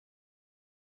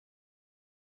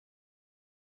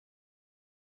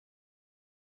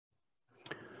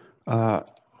Uh,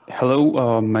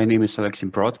 Hello, my name is Alexey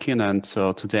Brodkin, and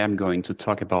today I'm going to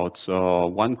talk about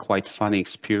one quite funny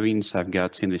experience I've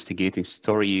got investigating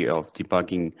story of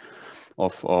debugging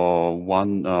of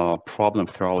one problem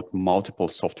throughout multiple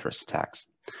software stacks.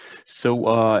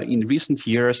 So in recent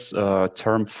years,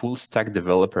 term full stack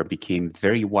developer became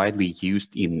very widely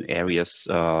used in areas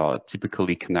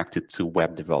typically connected to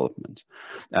web development.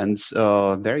 And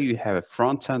there you have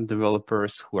front-end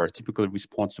developers who are typically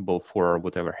responsible for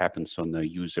whatever happens on the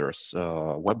user's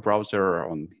web browser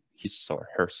on his or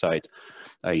her side.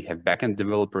 You have backend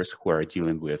developers who are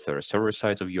dealing with the server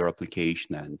side of your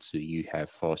application, and you have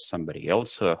somebody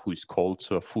else who is called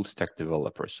full stack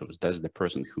developer. So that's the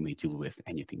person who may deal with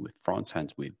anything with front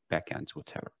end, with backends,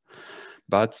 whatever.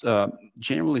 But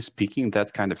generally speaking,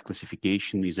 that kind of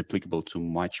classification is applicable to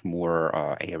much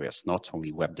more areas, not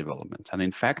only web development. And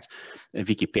in fact, a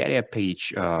Wikipedia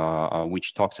page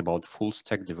which talks about full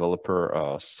stack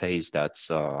developer says that,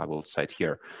 I will cite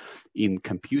here, in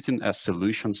computing, a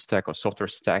solution stack or software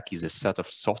stack is a set of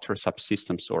software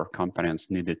subsystems or components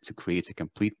needed to create a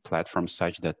complete platform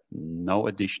such that no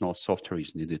additional software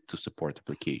is needed to support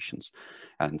applications.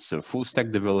 And so full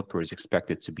stack developer is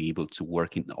expected to be able to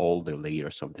work in all the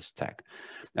layers of the stack.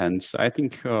 And I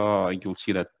think you'll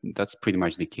see that that's pretty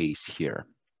much the case here.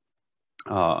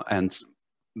 And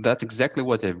that's exactly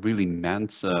what I really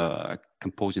meant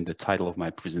composing the title of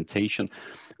my presentation.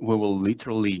 We will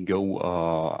literally go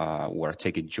or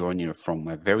take a journey from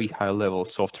a very high level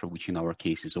software, which in our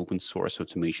case is open source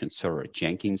automation server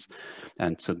Jenkins,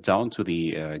 and so down to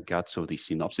the guts of the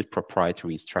Synopsys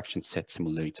proprietary instruction set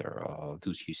simulator.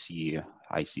 Those you see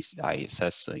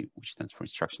ISS, which stands for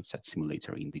instruction set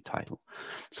simulator in the title.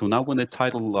 So now when the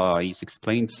title is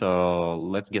explained,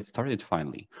 let's get started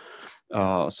finally.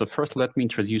 So first, let me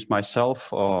introduce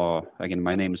myself. Again,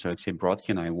 my name is Alexey Brodkin.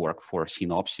 I work for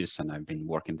Synopsys, and I've been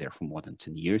working there for more than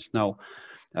 10 years now.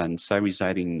 And so I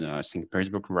reside in St.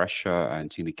 Petersburg, Russia.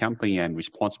 And in the company, I'm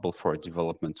responsible for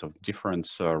development of different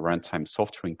runtime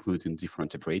software, including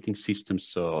different operating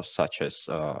systems, such as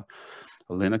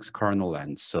Linux kernel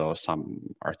and some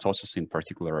RTOSes, in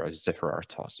particular, Zephyr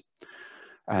RTOS.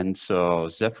 And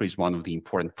Zephyr is one of the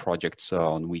important projects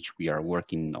on which we are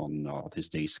working on these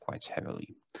days quite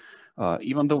heavily.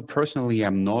 Even though personally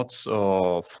I'm not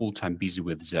full-time busy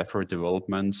with Zephyr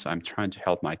development, I'm trying to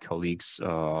help my colleagues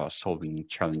solving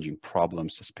challenging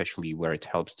problems, especially where it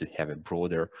helps to have a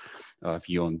broader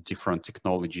view on different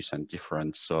technologies and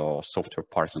different software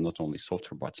parts, and not only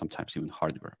software, but sometimes even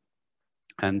hardware.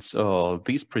 And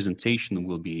this presentation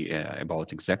will be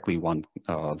about exactly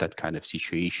that kind of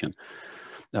situation.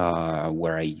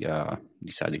 Where I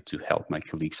decided to help my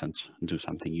colleagues and do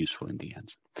something useful in the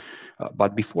end.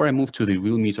 But before I move to the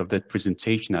real meat of that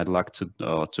presentation, I'd like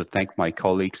to thank my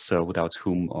colleagues without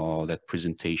whom that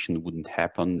presentation wouldn't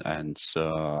happen, and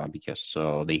because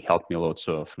they helped me a lot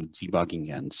through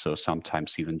debugging, and so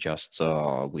sometimes even just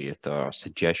with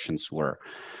suggestions or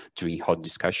during hot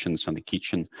discussions on the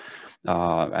kitchen.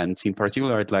 And in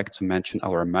particular, I'd like to mention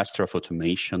our master of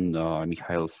automation,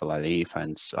 Mikhail Falaleyev,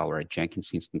 and our Jenkins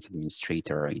instance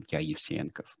administrator, Ilya Yevsenkov.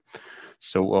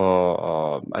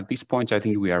 So at this point, I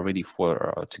think we are ready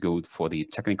to go for the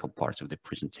technical part of the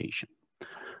presentation.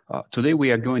 Today,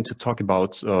 we are going to talk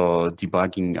about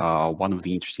debugging one of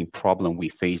the interesting problems we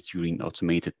faced during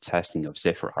automated testing of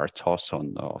Zephyr RTOS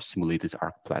on simulated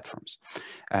ARC platforms.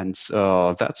 And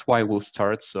that's why we'll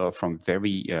start from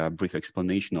very brief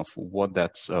explanation of what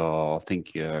that thing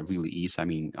really is. I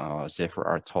mean, Zephyr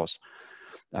RTOS,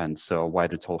 and so why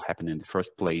that all happened in the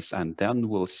first place. And then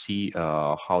we'll see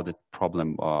how the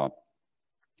problem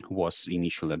was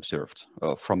initially observed.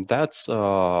 From that,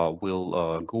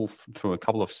 we'll go through a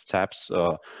couple of steps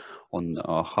on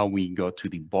how we got to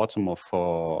the bottom of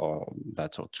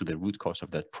that, or to the root cause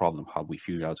of that problem, how we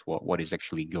figure out what is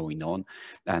actually going on.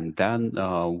 And then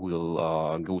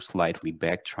we'll go slightly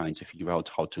back, trying to figure out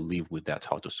how to live with that,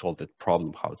 how to solve that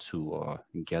problem, how to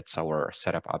get our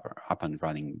setup up and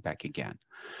running back again.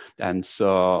 And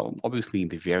obviously, in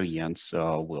the very end,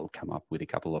 we'll come up with a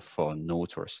couple of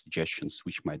notes or suggestions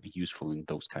which might be useful in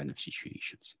those kind of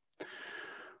situations.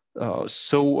 Why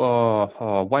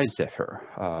Zephyr?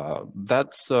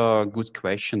 That's a good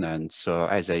question, and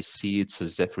as I see it,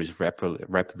 Zephyr is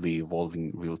rapidly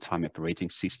evolving real-time operating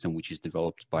system, which is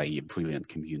developed by a brilliant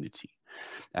community.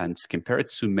 And compared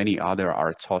to many other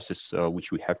RTOSes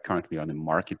which we have currently on the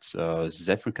market,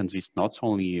 Zephyr consists not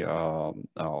only of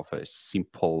a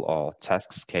simple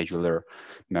task scheduler,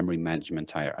 memory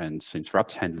management, and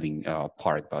interrupt handling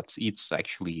part, but it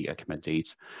actually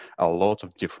accommodates a lot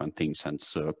of different things and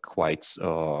quite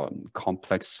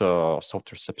complex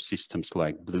software subsystems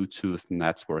like Bluetooth,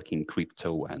 networking,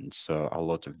 crypto, and a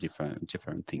lot of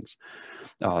different things.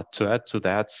 To add to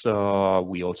that,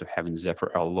 we also have in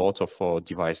Zephyr a lot of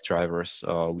device drivers,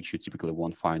 which you typically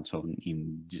won't find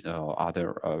in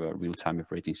other real-time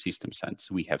operating systems. And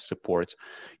we have support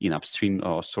in upstream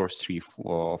source tree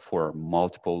for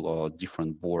multiple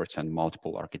different boards and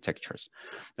multiple architectures.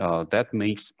 That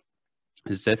makes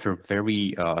Zephyr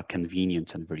very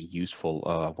convenient and very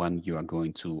useful when you are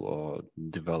going to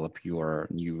develop your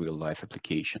new real-life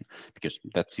application, because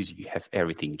that's easy. You have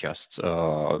everything just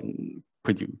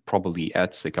probably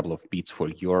adds a couple of bits for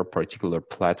your particular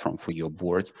platform, for your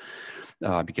board,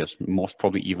 because most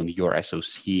probably even your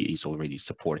SoC is already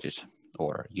supported,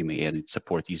 or you may add its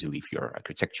support easily if your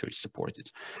architecture is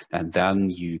supported. And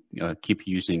then you keep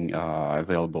using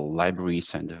available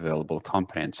libraries and available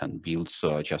components and builds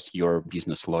just your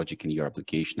business logic in your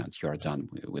application, and you are done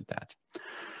with that.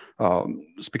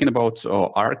 Speaking about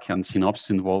ARC and Synopsys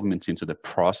involvement into the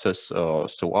process,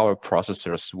 so our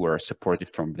processors were supported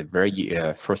from the very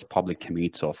first public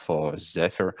commit of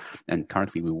Zephyr, and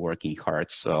currently we're working hard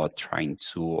trying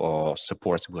to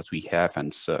support what we have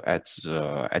and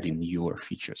adding newer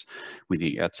features. With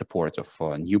the add support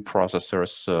of new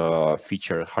processors,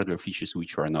 hardware features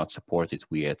which are not supported,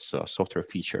 we add software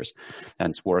features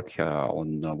and work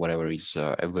on whatever is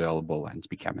available and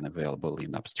becoming available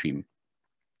in upstream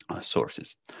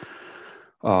sources.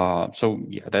 So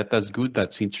yeah, that's good,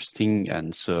 that's interesting,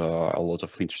 and a lot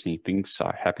of interesting things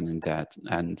are happening that.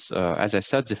 And as I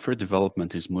said, the further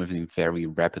development is moving very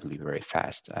rapidly, very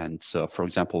fast. And for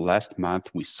example, last month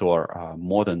we saw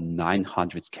more than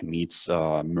 900 commits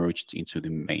merged into the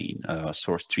main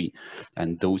source tree,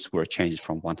 and those were changes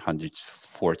from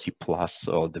 140 plus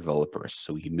developers.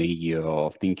 So you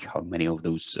may think how many of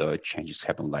those changes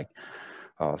happen, like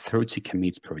 30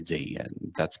 commits per day,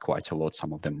 and that's quite a lot.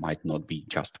 Some of them might not be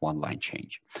just one line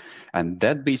change. And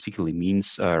that basically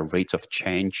means rate of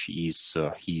change is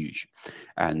huge.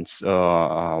 And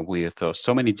with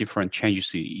so many different changes,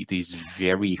 it is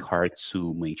very hard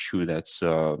to make sure that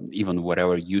even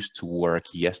whatever used to work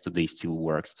yesterday still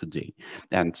works today.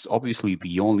 And obviously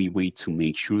the only way to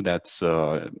make sure that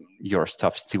your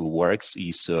stuff still works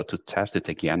is to test it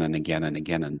again and again and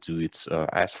again, and do it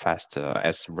as fast,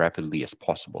 as rapidly as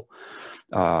possible.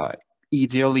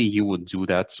 Ideally, you would do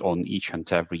that on each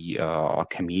and every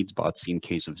commit, but in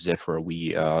case of Zephyr, we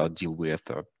deal with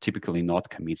typically not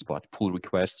commits, but pull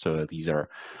requests. These are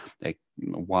like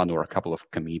one or a couple of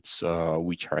commits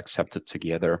which are accepted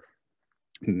together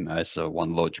as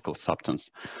one logical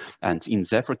substance. And in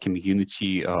Zephyr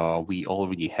community, we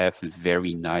already have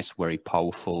very nice, very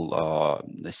powerful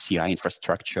CI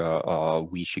infrastructure,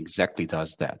 which exactly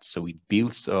does that. So it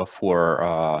builds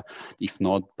for, if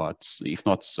not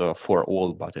for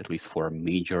all, but at least for a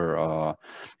major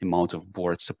amount of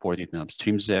boards supported in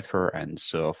upstream Zephyr. And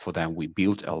so for them, we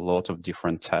build a lot of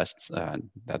different tests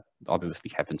that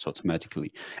obviously happens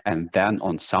automatically. And then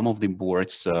on some of the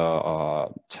boards,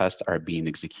 tests are being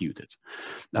executed.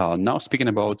 Now speaking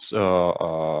about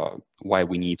why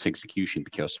we need execution,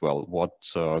 because, well, what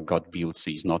got built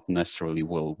is not necessarily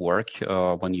will work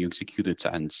when you execute it,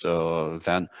 and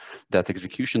then that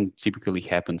execution typically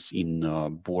happens in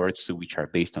boards which are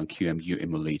based on QEMU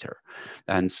emulator.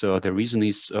 And so the reason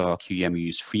is QEMU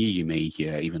is free. You may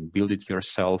even build it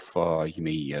yourself. You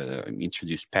may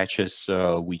introduce patches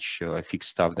which fix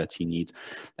stuff that you need,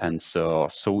 and so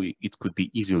it could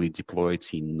be easily deployed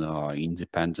in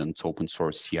independent open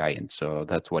source CI, and so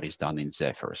that's what is done in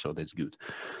Zephyr. So that's good.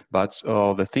 But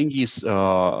the thing is,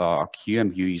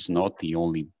 QEMU is not the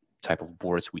only type of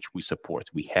boards which we support.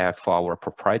 We have our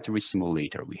proprietary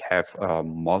simulator. We have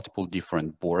multiple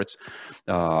different boards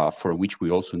for which we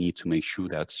also need to make sure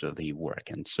that they work.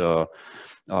 And so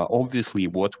obviously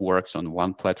what works on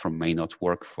one platform may not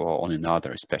work on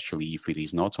another, especially if it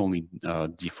is not only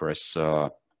differs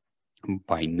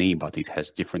by name, but it has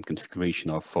different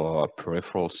configuration of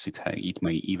peripherals. It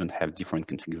may even have different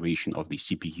configuration of the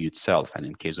CPU itself. And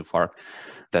in case of ARC,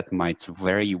 that might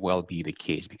very well be the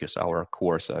case, because our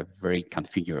cores are very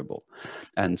configurable.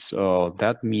 And so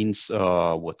that means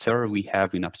whatever we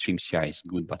have in upstream CI is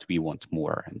good, but we want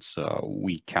more. And so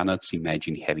we cannot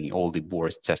imagine having all the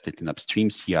boards tested in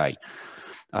upstream CI.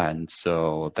 And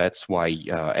so that's why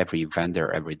every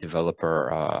vendor, every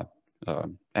developer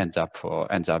ends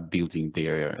up building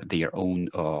their own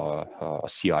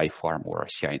CI farm or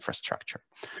CI infrastructure.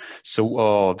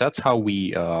 So that's how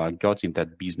we got in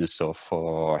that business of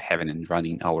having and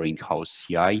running our in-house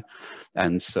CI.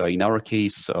 And in our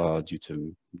case, due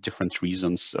to different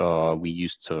reasons, we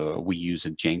use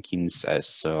Jenkins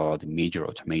as the major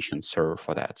automation server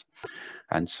for that.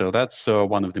 And so that's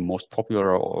one of the most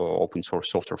popular open source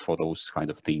software for those kind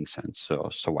of things. And so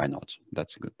why not?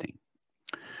 That's a good thing.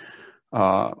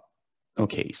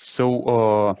 Okay,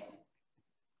 so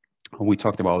we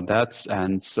talked about that,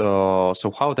 and so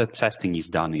how that testing is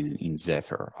done in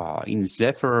Zephyr. In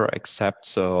Zephyr,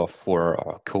 except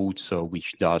for code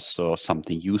which does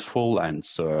something useful and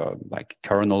like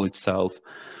kernel itself,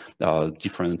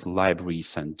 different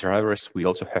libraries and drivers, we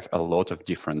also have a lot of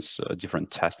different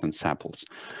tests and samples.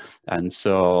 And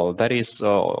so that is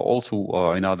also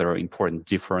another important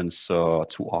difference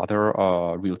to other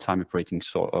real-time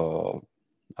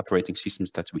operating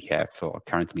systems that we have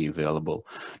currently available,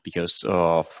 because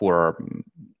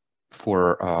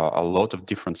for a lot of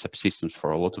different subsystems,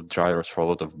 for a lot of drivers, for a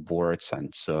lot of boards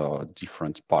and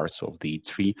different parts of the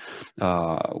tree,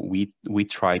 we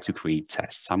try to create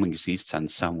tests. Some exist and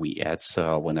some we add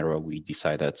whenever we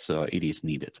decide that it is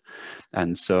needed.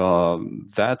 And so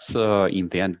that in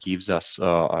the end gives us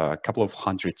a couple of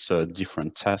hundred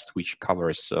different tests, which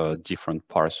covers different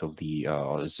parts of the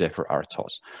Zephyr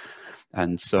RTOS.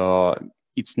 And so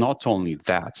it's not only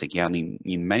that. Again,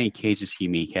 in many cases, you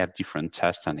may have different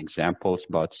tests and examples,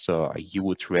 but you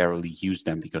would rarely use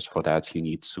them because for that you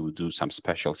need to do some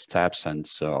special steps,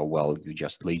 and well, you're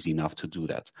just lazy enough to do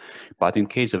that. But in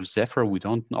case of Zephyr, we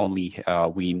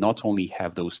not only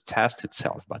have those tests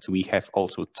itself, but we have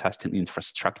also testing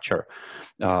infrastructure,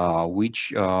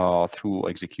 which through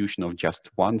execution of just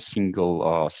one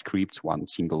single script, one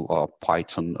single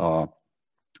Python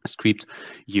script,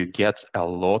 you get a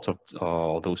lot of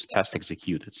those tests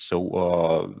executed.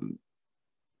 So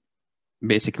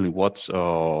basically what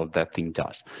that thing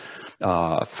does.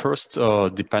 First,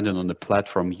 depending on the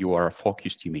platform you are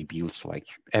focused, you may build like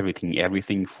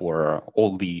everything for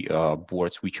all the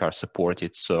boards which are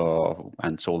supported,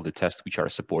 and all the tests which are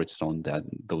supported on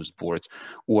those boards,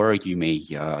 or you may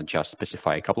just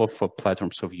specify a couple of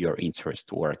platforms of your interest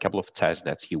or a couple of tests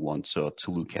that you want to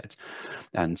look at.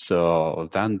 And so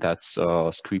then that's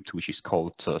a script which is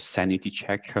called sanity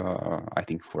check, I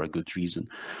think for a good reason.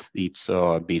 It's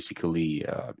basically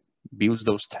builds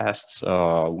those tests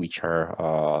which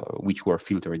were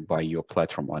filtered by your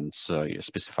platform once you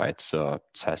specified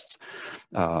tests,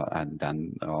 and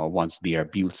then once they are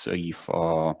built, if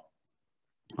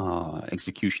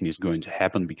execution is going to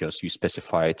happen because you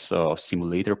specified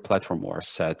simulator platform or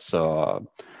set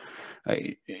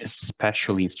a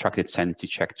specially instructed sanity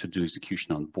check to do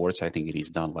execution on boards. I think it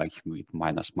is done like with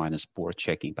 -- board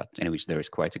checking, but anyways, there is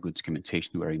quite a good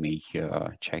documentation where you may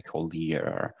check all the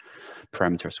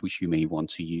parameters which you may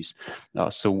want to use.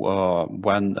 So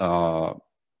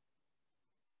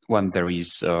when there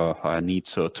is a need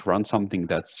to run something,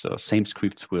 that same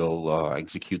script will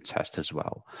execute test as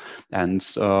well. And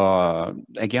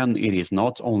again, it is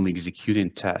not only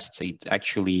executing tests, it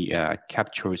actually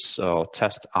captures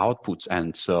test outputs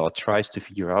and tries to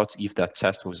figure out if that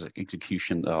test was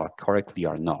execution correctly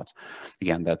or not.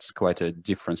 Again, that's quite a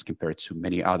difference compared to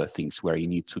many other things where you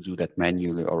need to do that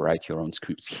manually or write your own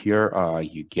scripts. Here,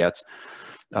 you get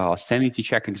sanity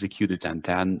check executed, and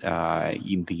then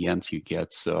in the end you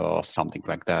get something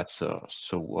like that.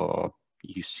 So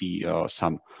you see a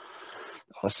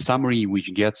summary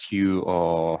which gets you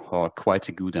quite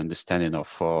a good understanding of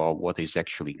what is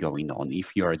actually going on,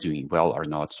 if you are doing well or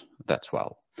not that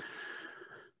well.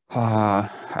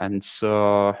 And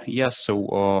yes,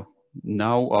 so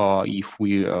now if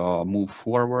we move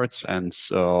forwards and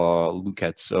look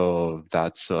at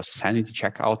that sanity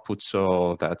check output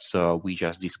that we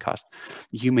just discussed,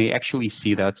 you may actually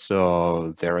see that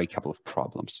there are a couple of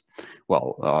problems.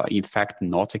 Well, in fact,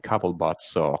 not a couple, but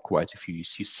quite a few. You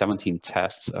see 17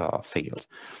 tests failed.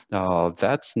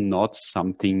 That's not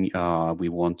something we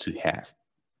want to have.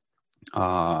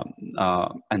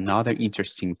 Another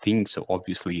interesting thing, so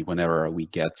obviously whenever we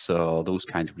get those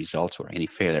kind of results or any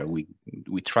failure, we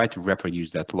try to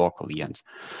reproduce that locally. And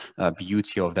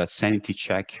beauty of that sanity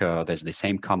check, there's the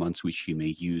same commands which you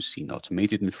may use in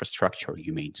automated infrastructure,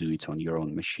 you may do it on your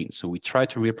own machine. So we try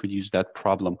to reproduce that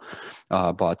problem,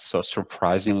 but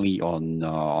surprisingly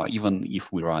on even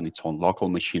if we run it on local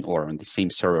machine or on the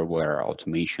same server where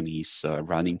automation is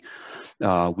running,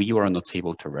 we are not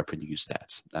able to reproduce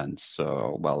that. And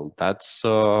so, well, that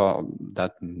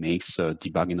makes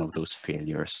debugging of those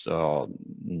failures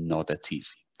not that easy.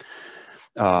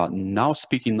 Now,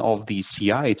 speaking of the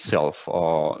CI itself,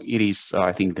 it is,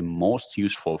 I think, the most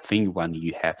useful thing when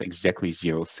you have exactly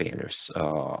zero failures,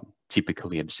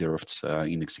 typically observed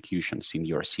in executions in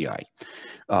your CI.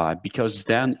 Because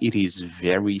then it is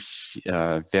very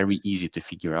easy to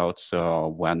figure out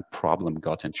when problem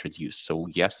got introduced. So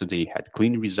yesterday had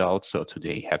clean results, so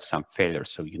today have some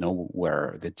failures. So you know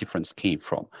where the difference came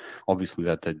from. Obviously,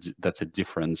 that's a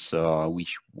difference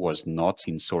which was not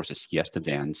in sources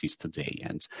yesterday and is today.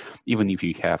 And even if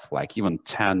you have like even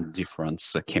 10 different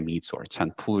commits or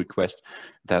 10 pull requests,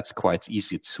 that's quite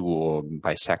easy to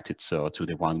bisect it to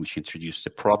the one which introduced the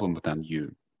problem, but then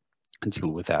you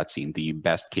deal with that. In the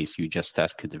best case, you just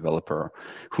ask a developer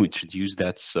who introduced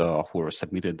that, who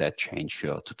submitted that change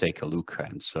to take a look.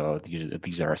 And so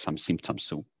these are some symptoms.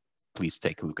 So please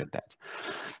take a look at that.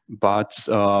 But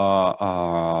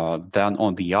then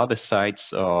on the other side,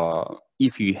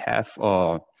 if you have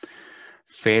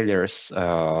failures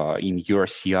in your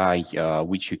CI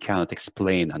which you cannot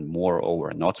explain, and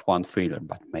moreover, not one failure,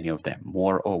 but many of them,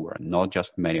 moreover, not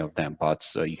just many of them, but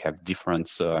you have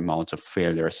different amounts of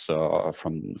failures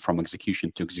from execution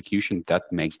to execution, that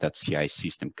makes that CI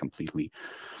system completely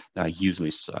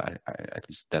useless. At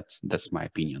least that's my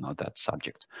opinion on that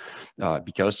subject,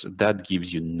 because that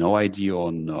gives you no idea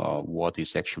on what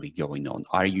is actually going on.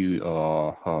 Are you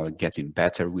getting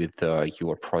better with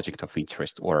your project of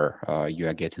interest, or you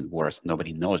are getting worse?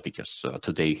 Nobody knows, because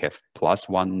today you have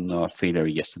 +1 failure,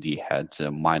 yesterday you had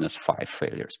 -5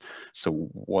 failures. So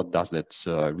what does that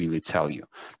really tell you?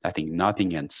 I think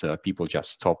nothing, and people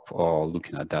just stop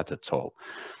looking at that at all.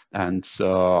 And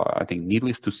I think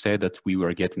needless to say that we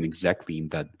were getting exactly in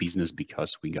that business,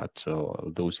 because we got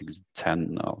those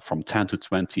 10 from 10 to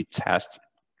 20 tests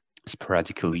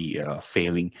sporadically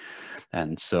failing,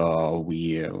 and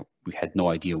we had no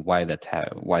idea why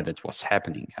that was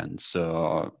happening. And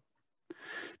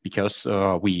because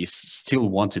we still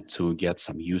wanted to get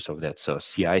some use of that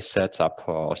CI setup,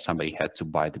 somebody had to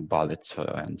buy the bullet,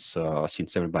 and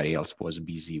since everybody else was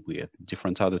busy with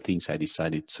different other things, I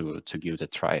decided to give it a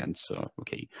try. And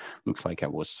okay, looks like I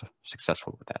was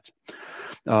successful with that.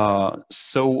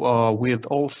 So with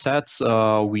all set,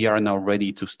 we are now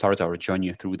ready to start our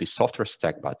journey through the software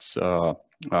stack, but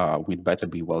we'd better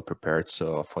be well prepared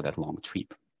for that long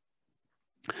trip.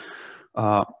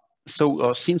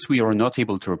 So since we are not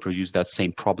able to reproduce that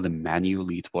same problem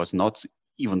manually, it was not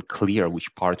even clear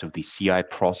which part of the CI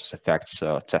process affects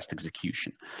test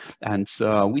execution. And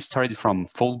we started from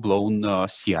full-blown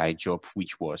CI job,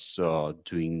 which was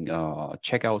doing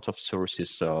checkout of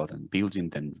sources, then building,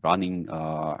 then running,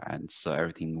 and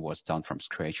everything was done from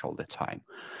scratch all the time.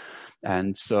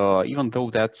 And even though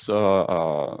that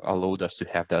allowed us to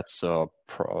have that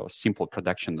simple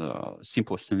production,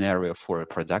 simple scenario for a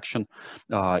production,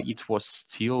 it was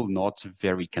still not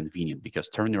very convenient, because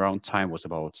turnaround time was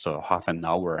about half an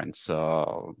hour, and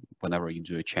whenever you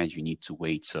do a change, you need to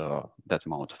wait that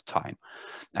amount of time.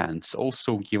 And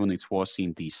also, given it was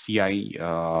in the CI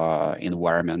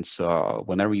environment,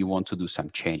 whenever you want to do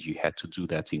some change, you had to do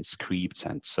that in scripts,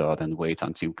 and then wait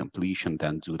until completion,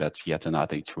 then do that yet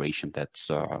another iteration.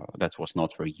 That was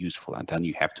not very useful. And then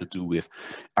you have to do with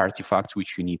artifacts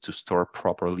which you need to store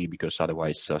properly, because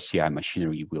otherwise CI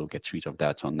machinery will get rid of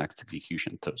that on next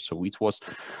execution. So it was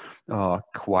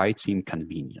quite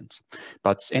inconvenient.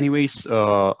 But anyways,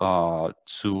 to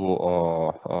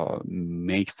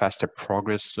make faster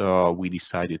progress, we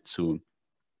decided to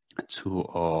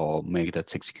make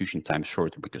that execution time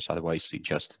shorter, because otherwise it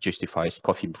just justifies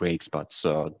coffee breaks, but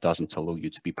doesn't allow you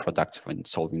to be productive in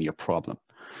solving your problem.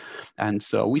 And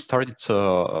we started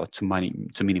to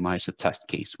minimize the test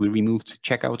case. We removed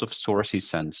checkout of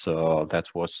sources, and that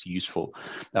was useful.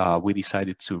 We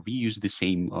decided to reuse the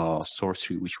same source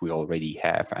tree which we already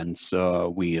have, and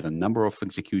with a number of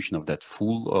execution of that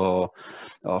full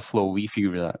flow, we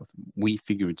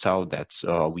figured out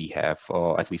that we have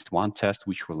at least one test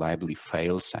which reliably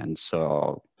fails, and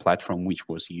platform which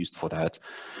was used for that.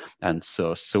 And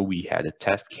so we had a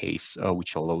test case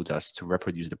which allowed us to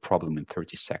reproduce the problem in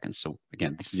 30 seconds. So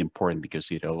again, this is important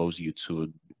because it allows you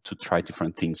to try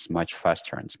different things much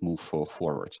faster and move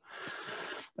forward.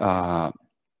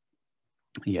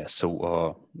 Yeah,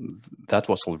 so that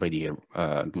was already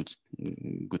a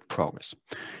good progress.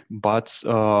 But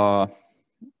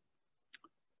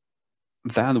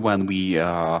then when we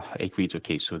agreed,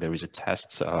 okay, so there is a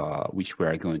test which we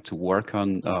are going to work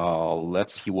on,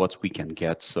 let's see what we can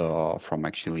get from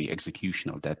actually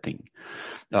execution of that thing.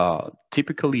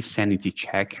 Typically, sanity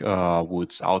check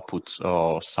would output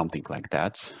something like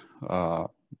that.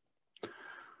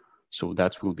 So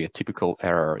that will be a typical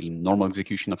error in normal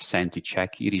execution of sanity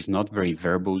check. It is not very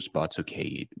verbose, but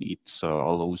okay, it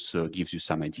allows, gives you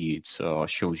some idea. It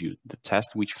shows you the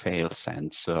test which fails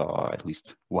and at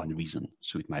least one reason.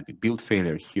 So it might be build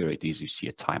failure. Here it is, you see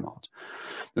a timeout.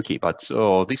 Okay, but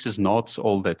this is not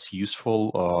all that's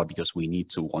useful because we need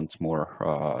to want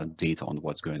more data on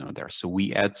what's going on there. So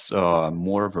we add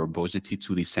more verbosity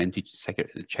to the sanity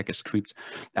checker script.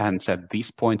 And at this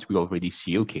point, we already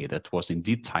see, okay, that was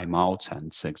indeed timeout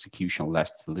and execution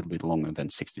lasted a little bit longer than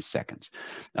 60 seconds.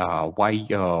 Why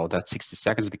that 60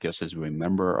 seconds? Because as we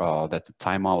remember, that the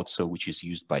timeout, so which is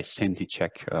used by sanity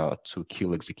check to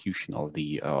kill execution of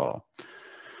the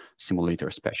simulator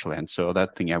especially. And so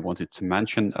that thing I wanted to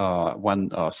mention, when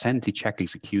sanity check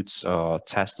executes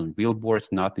test on real boards,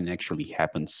 nothing actually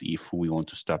happens if we want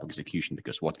to stop execution,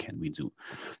 because what can we do?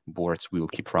 Boards will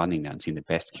keep running, and in the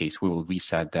best case, we will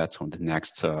reset that on the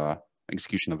next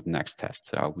execution of the next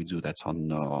test. We do that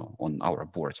on our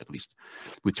boards, at least.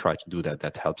 We try to do that.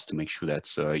 That helps to make sure that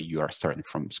you are starting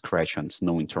from scratch and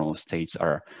no internal states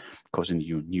are causing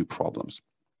you new problems.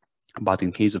 But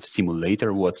in case of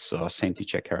simulator, what sanity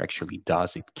checker actually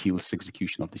does, it kills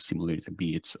execution of the simulator,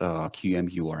 be it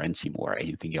QEMU or NCMU or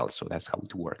anything else. So that's how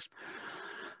it works.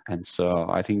 And so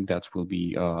I think that will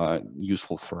be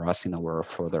useful for us in our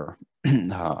further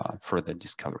further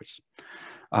discoveries.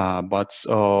 But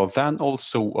then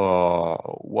also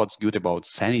what's good about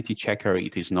sanity checker,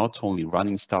 it is not only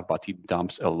running stuff, but it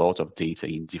dumps a lot of data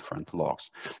in different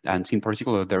logs. And in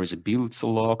particular, there is a build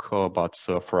log, but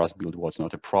for us, build was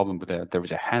not a problem, but there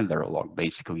is a handler log.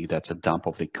 Basically, that's a dump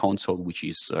of the console, which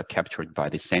is captured by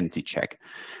the sanity check.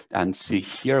 And see,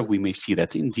 here we may see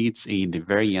that indeed in the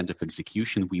very end of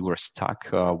execution, we were stuck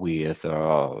with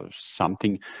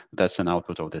something that's an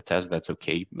output of the test. That's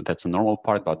okay, that's a normal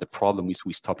part, but the problem is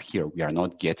we stop here. We are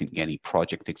not getting any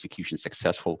project execution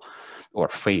successful or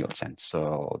fails, and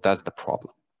so that's the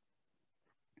problem.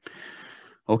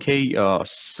 Okay, at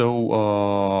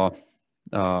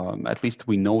least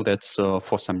we know that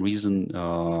for some reason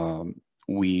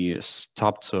we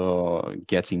stopped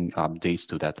getting updates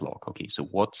to that log. Okay, so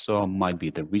what might be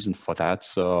the reason for that?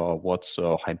 What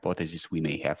hypothesis we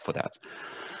may have for that?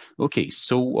 Okay,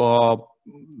 so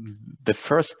the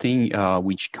first thing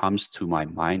which comes to my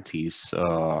mind is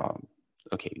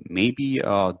okay, maybe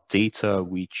data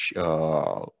which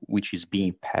is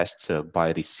being passed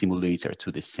by the simulator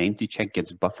to the sanity check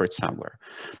gets buffered somewhere.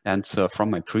 And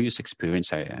from my previous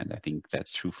experience, and I think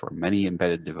that's true for many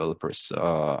embedded developers,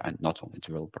 and not only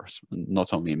developers,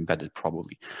 not only embedded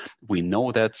probably, we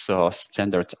know that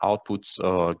standard outputs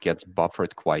gets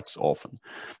buffered quite often.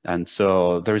 And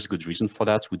so there's a good reason for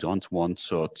that. We don't want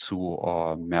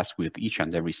to mess with each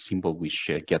and every symbol which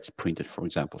gets printed, for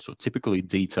example. So typically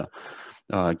data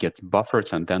gets buffered,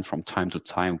 and then from time to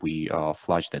time we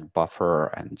flush that buffer,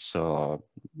 and so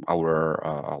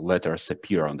our letters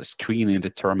appear on the screen in the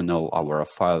terminal, our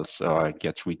files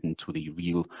get written to the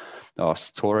real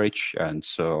storage, and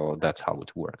so that's how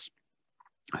it works.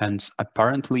 And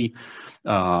apparently,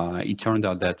 it turned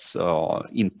out that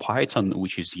in Python,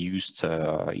 which is used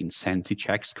in sanity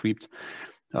check script,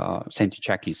 sanity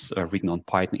check is written on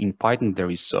Python. In Python, there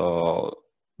is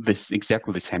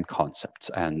exactly the same concept,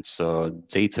 and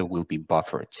data will be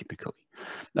buffered typically.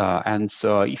 And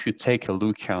if you take a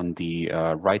look on the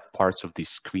right parts of the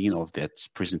screen of that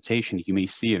presentation, you may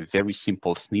see a very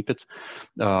simple snippet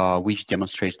which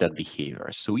demonstrates that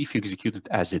behavior. So if you execute it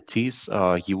as it is,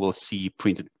 you will see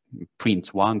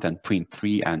print 1, then print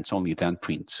 3, and only then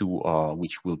print 2,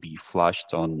 which will be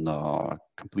flashed on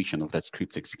completion of that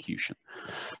script execution.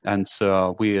 And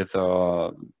with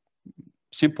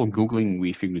simple Googling,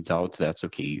 we figured out that,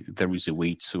 okay, there is a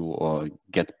way to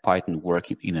get Python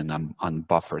working in an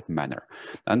unbuffered manner.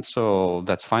 And so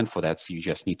that's fine for that. So you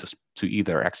just need to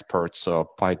either export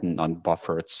Python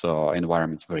unbuffered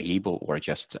environment variable, or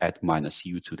just add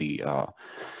 -u to the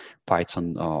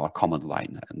Python command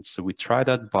line. And so we tried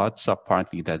that, but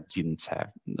apparently that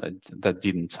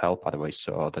didn't help. Otherwise,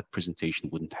 that presentation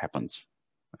wouldn't happen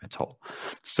at all.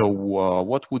 So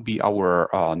what would be our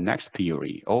next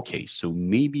theory? Okay, so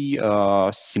maybe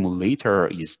simulator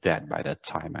is dead by that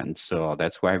time, and so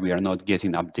that's why we are not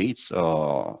getting updates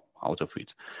out of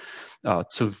it.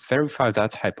 To verify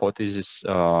that hypothesis,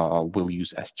 we'll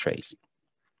use strace.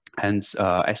 And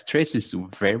strace is a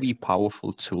very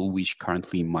powerful tool which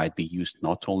currently might be used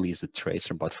not only as a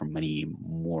tracer, but for many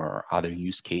more other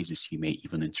use cases. You may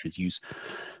even introduce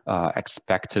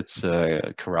expected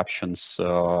corruptions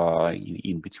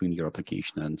in between your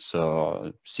application and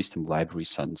system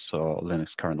libraries and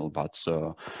Linux kernel. But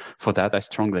for that, I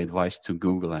strongly advise to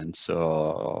Google and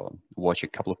watch a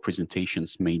couple of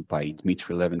presentations made by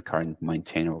Dmitry Levin, current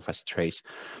maintainer of strace.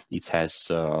 It has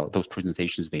those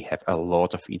presentations. They have a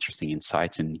lot of interesting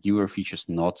insights and newer features,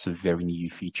 not very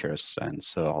new features, and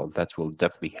so that will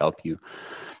definitely help you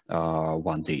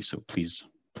one day. So please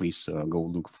go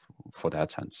look for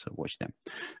that and watch them.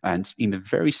 And in a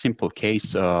very simple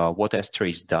case, what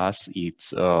strace does,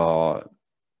 it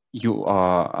you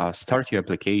start your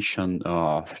application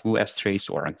through strace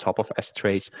or on top of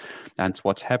strace. And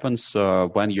what happens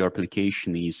when your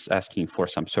application is asking for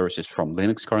some services from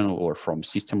Linux kernel or from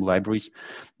system libraries,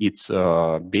 it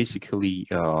basically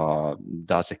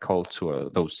does a call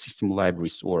to those system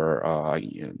libraries or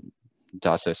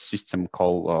does a system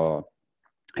call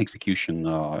execution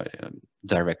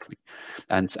directly.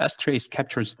 And strace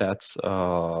captures that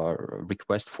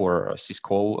request for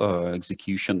syscall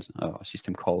execution,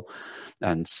 system call,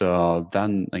 and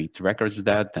then it records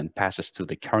that, then passes to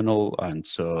the kernel, and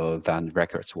then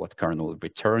records what kernel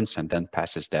returns, and then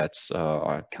passes that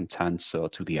contents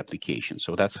to the application.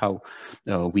 So that's how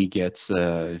we get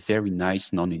a very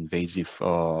nice, non-invasive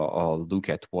look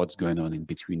at what's going on in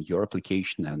between your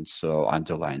application and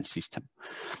underlying system.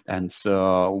 And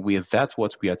with that,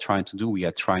 what we are trying to do, we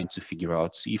are trying to figure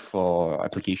out if our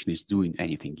application is doing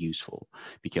anything useful.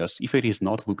 Because if it is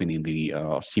not looping in the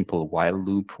simple while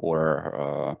loop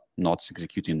or not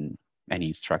executing any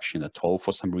instruction at all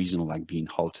for some reason, like being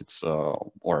halted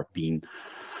or being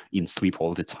in sleep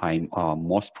all the time,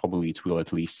 most probably it will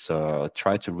at least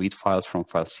try to read files from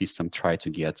file system, try to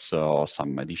get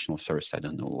some additional service, I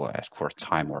don't know, ask for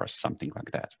time or something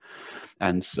like that.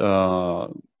 And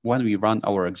when we run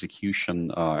our execution,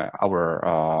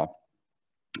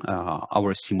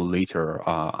 our simulator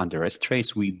under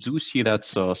strace, we do see that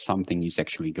something is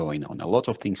actually going on. A lot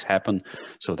of things happen,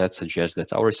 so that suggests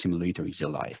that our simulator is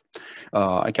alive.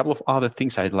 A couple of other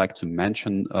things I'd like to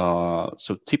mention.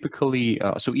 So typically,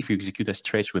 so if you execute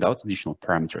strace without additional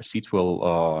parameters, it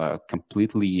will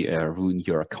completely ruin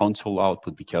your console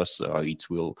output, because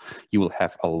you will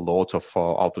have a lot of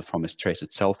output from strace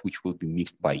itself, which will be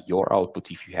mixed by your output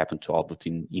if you happen to output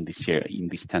in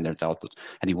the standard output,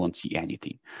 and you won't see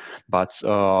anything. But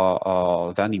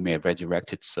then you may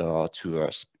redirect it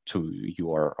to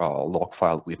your log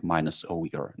file with -o,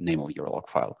 your name of your log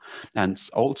file. And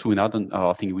also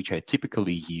another thing which I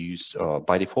typically use,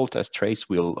 by default, strace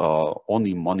will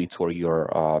only monitor your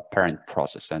parent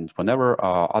process. And whenever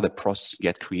other processes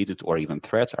get created or even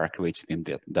threads are created in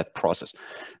that process,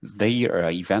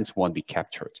 their events won't be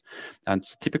captured. And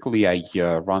typically I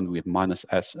run with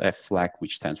 -sf flag,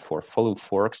 which stands for follow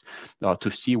forks, to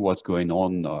see what's going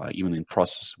on even in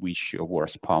processes which were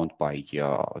spawned by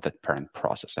that parent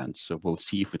process. And so we'll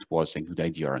see if it was a good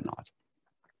idea or not.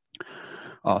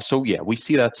 So yeah, we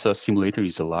see that simulator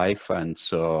is alive, and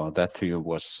that theory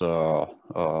was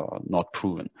not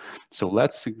proven. So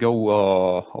let's go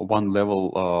one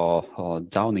level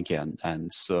down again.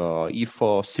 And if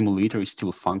simulator is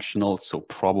still functional, so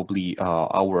probably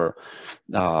our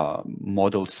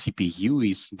model CPU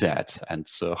is dead. And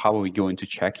so how are we going to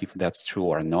check if that's true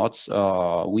or not?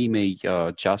 We may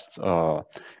just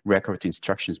record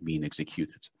instructions being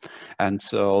executed. And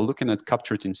looking at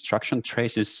captured instruction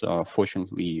traces,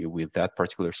 fortunately, with that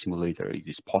particular simulator, it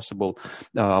is possible.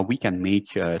 We can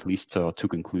make at least two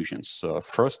conclusions.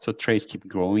 First, trace keep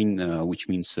growing, which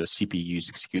means CPU is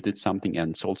executed something.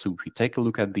 And also, if we take a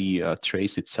look at the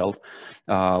trace itself,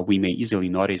 we may easily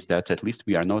notice that at least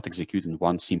we are not executing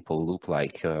one simple loop,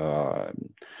 like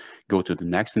go to the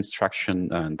next instruction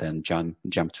and then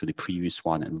jump to the previous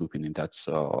one and looping in that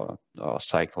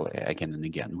cycle again and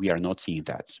again. We are not seeing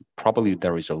that. Probably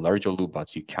there is a larger loop,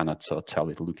 but you cannot tell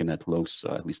it looking at logs,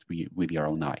 at least with your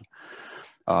own eye.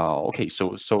 Okay,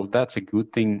 so that's a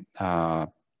good thing.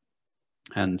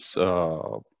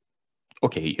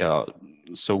 Okay,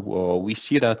 so we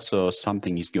see that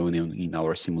something is going on in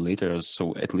our simulator,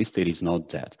 so at least it is not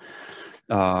dead.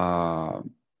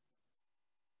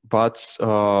 But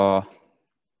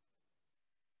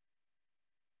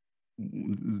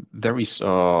there is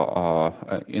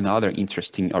another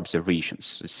interesting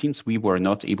observations. Since we were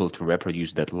not able to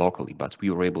reproduce that locally, but we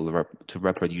were able to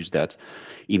reproduce that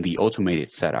in the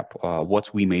automated setup,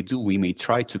 what we may do, we may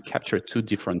try to capture two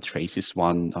different traces,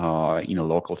 one in a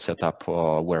local setup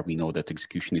where we know that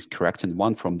execution is correct, and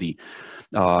one from the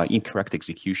incorrect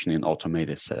execution in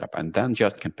automated setup, and then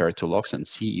just compare two logs and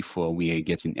see if we are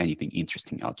getting anything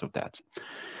interesting out of that.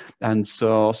 And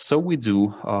so we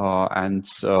do. And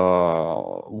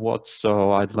what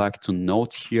I'd like to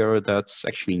note here, that's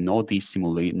actually not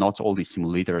all these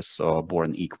simulators are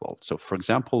born equal. So for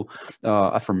example,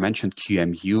 aforementioned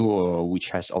QEMU, which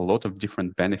has a lot of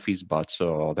different benefits, but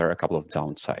there are a couple of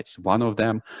downsides. One of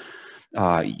them,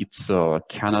 it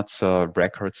cannot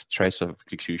record trace of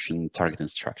execution target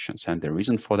instructions. And the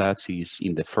reason for that is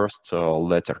in the first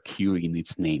letter Q in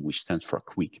its name, which stands for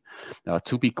quick.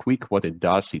 To be quick, what it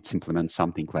does, it implements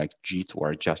something like JIT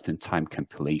or just-in-time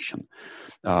compilation.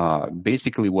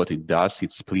 Basically what it does,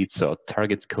 it splits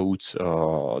target code,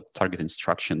 target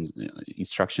instructions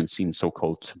in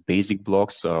so-called basic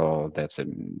blocks. That's a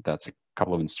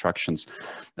couple of instructions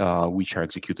which are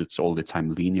executed all the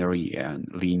time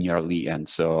linearly, and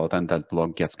so then that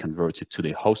block gets converted to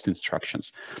the host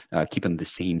instructions, keeping the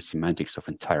same semantics of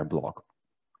entire block.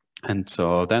 And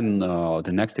so then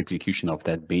the next execution of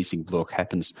that basic block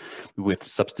happens with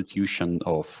substitution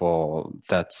of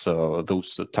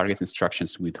those target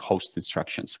instructions with host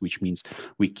instructions, which means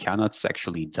we cannot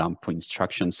actually dump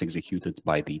instructions executed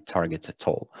by the target at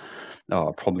all,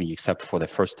 probably except for the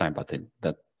first time, but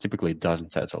that typically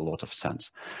doesn't have a lot of sense.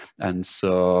 And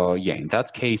so, yeah, in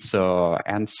that case,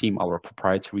 NSIM, our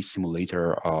proprietary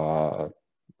simulator,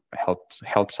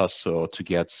 helps us to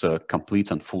get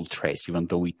complete and full trace, even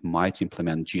though it might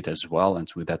implement JIT as well,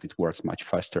 and with that it works much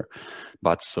faster.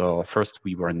 But first,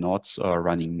 we were not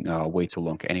running way too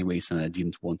long anyways, and I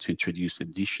didn't want to introduce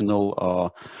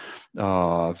additional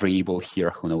variable here.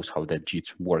 Who knows how that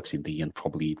JIT works in the end?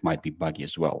 Probably it might be buggy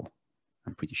as well.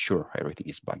 I'm pretty sure everything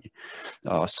is buggy.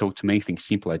 So to make things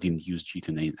simple, I didn't use JIT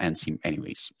and NSIM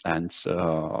anyways. And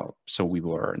so we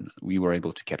were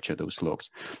able to capture those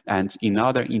logs. And in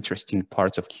other interesting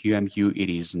parts of QEMU, it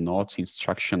is not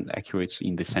instruction accurate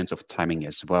in the sense of timing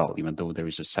as well, even though there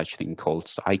is a such thing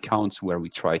called I counts, where we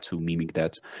try to mimic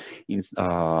that in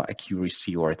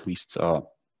accuracy, or at least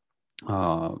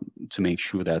to make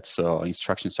sure that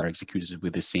instructions are executed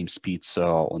with the same speeds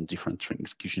on different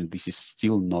executions. This is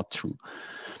still not true.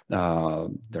 There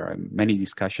are many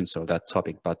discussions of that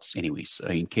topic, but anyways,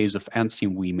 in case of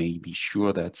NSIM, we may be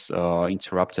sure that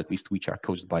interrupts, at least which are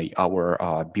caused by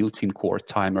our built-in core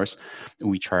timers,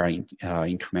 which are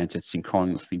incremented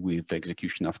synchronously with the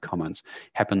execution of commands,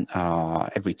 happen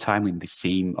every time in the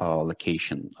same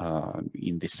location,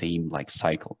 in the same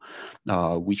cycle,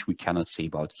 which we cannot say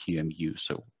about QEMU.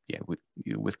 So yeah,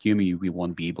 with QEMU, we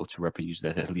won't be able to reproduce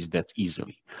that, at least that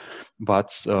easily.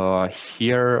 But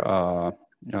here,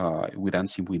 with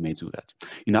NSIM, we may do that.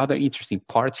 Another interesting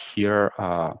part here,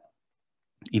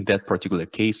 in that particular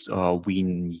case, we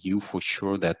knew for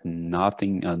sure that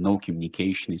nothing, no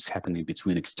communication is happening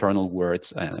between external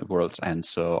worlds and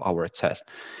our test,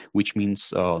 which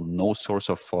means no source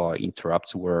of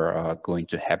interrupts were going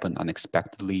to happen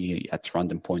unexpectedly at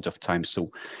random point of time.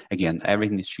 So again,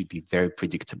 everything should be very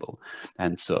predictable.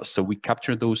 And so we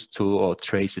captured those two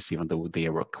traces, even though they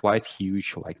were quite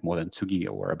huge, like more than 2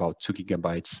 GB or about 2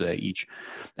 gigabytes each.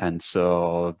 And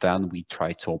so then we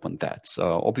try to open that.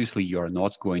 Obviously, you are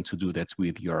not going to do that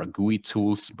with your GUI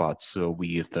tools, but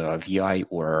with VI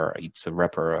or its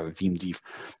wrapper vimdiff,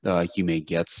 you may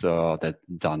get that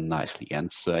done nicely. And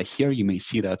here you may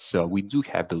see that we do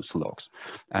have those logs.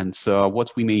 And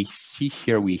what we may see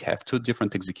here, we have two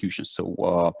different executions.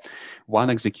 So one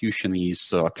execution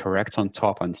is correct on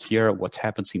top, and here what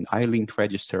happens in iLink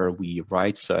register, we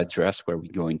write the address where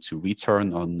we're going to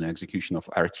return on the execution of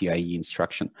RTIE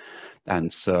instruction.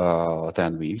 And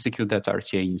then we execute that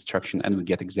RTA instruction and we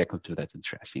get exactly to that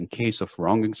address. In case of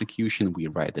wrong execution, we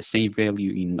write the same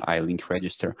value in iLink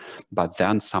register, but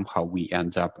then somehow we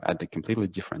end up at a completely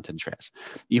different address.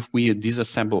 If we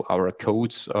disassemble our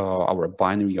codes, our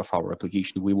binary of our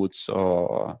application, we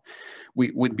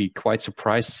would be quite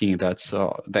surprised seeing that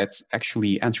that's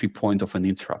actually entry point of an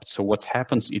interrupt. So what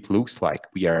happens, it looks like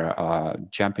we are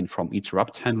jumping from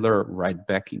interrupt handler right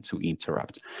back into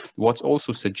interrupt. What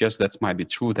also suggests that might be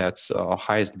true, that's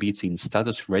highest bit in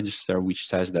status register, which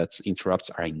says that interrupts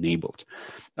are enabled.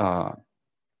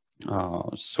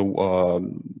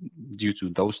 Due to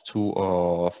those two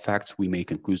facts, we may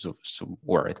conclude,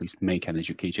 or at least make an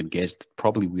educated guess that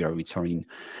probably we are returning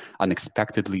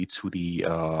unexpectedly to the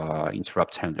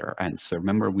interrupt handler. And so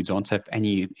remember, we don't have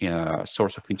any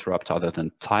source of interrupt other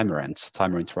than timer, and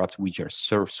timer interrupt we just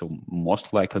serve. So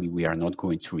most likely we are not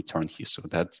going to return here. So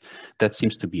that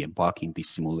seems to be a bug in the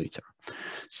simulator.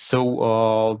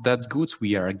 So that's good.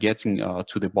 We are getting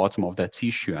to the bottom of that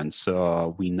issue, and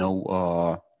we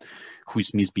know who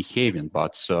is misbehaving.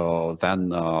 But then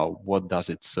what does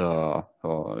it?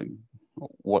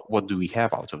 What do we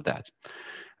have out of that?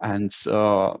 And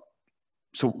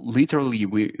so literally,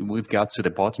 we've got to the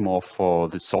bottom of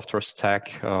the software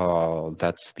stack.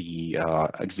 That's the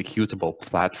executable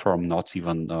platform, not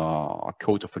even a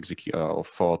code of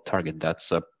target.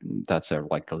 That's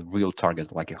like a real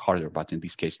target, like a hardware, but in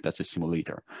this case, that's a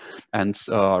simulator. And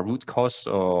root cause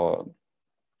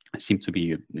seem to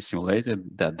be simulated.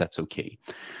 That's okay.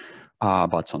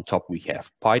 But on top we have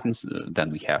Python,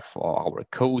 then we have our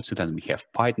code, then we have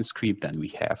Python script, then we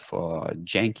have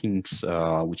Jenkins,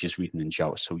 which is written in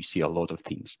Java. So we see a lot of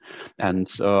things.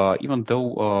 And even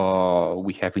though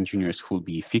we have engineers who will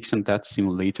be fixing that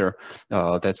simulator,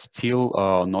 that's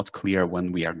still not clear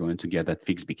when we are going to get that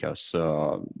fixed, because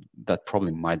that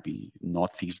problem might be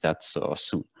not fixed that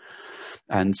soon.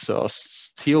 And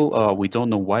still, we don't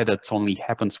know why that only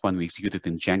happens when we execute it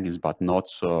in Jenkins, but not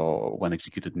when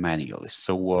executed manually.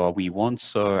 So we want,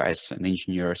 as an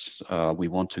engineers, we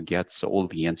want to get all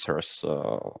the answers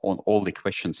on all the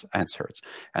questions answered.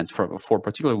 And in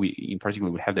particular, we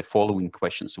have the following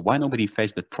questions: why nobody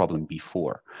faced that problem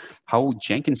before? How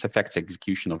Jenkins affects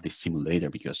execution of the simulator?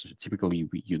 Because typically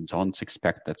you don't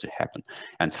expect that to happen.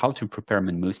 And how to prepare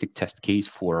minimalistic test case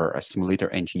for simulator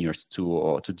engineers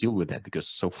to deal with that, because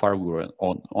so far we were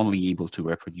only able to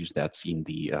reproduce that in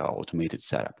the automated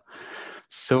setup.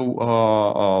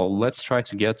 So let's try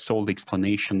to get all the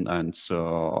explanation, and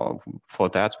for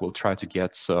that we'll try to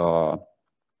get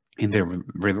in the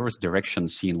reverse direction,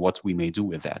 seeing what we may do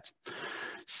with that.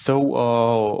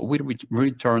 So we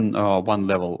return one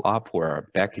level up or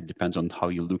back. It depends on how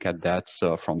you look at that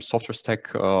from software stack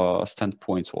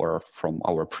standpoint, or from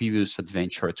our previous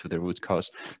adventure to the root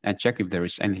cause, and check if there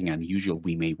is anything unusual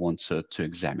we may want to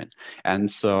examine.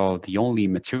 And so the only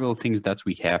material things that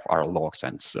we have are logs,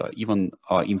 and even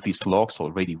in these logs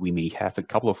already we may have a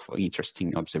couple of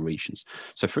interesting observations.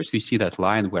 So first we see that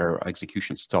line where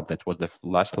execution stopped. That was the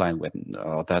last line when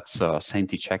that's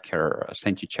sanity check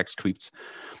scripts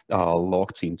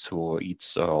logged into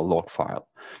its log file.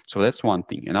 So that's one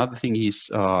thing. Another thing is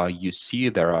you see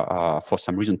there are, for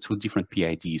some reason, two different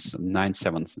PIDs,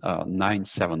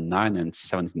 979 and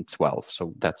 1712.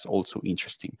 So that's also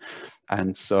interesting.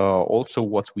 And also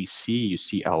what we see, you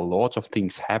see a lot of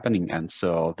things happening, and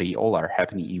so they all are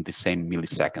happening in the same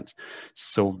millisecond.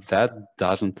 So that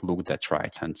doesn't look that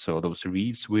right. And so those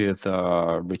reads with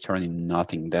returning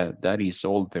nothing, that is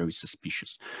all very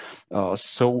suspicious.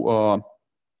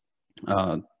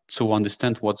 To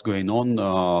understand what's going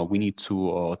on, we need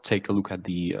to take a look at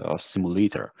the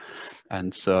simulator.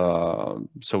 And so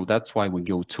that's why we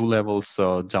go 2 levels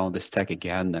down the stack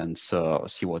again and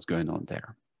see what's going on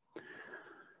there.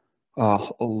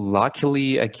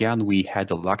 Luckily, again, we had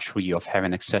the luxury of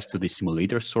having access to the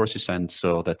simulator sources, and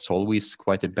so that's always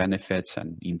quite a benefit.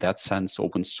 And in that sense,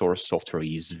 open source software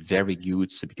is very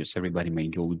good, because everybody may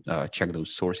go check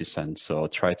those sources and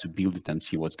try to build it and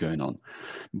see what's going on.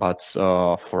 But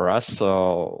for us,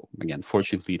 again,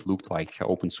 fortunately, it looked like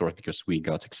open source because we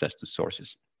got access to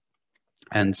sources.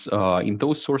 And in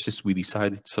those sources, we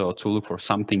decided to look for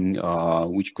something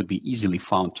which could be easily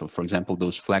found. So, for example,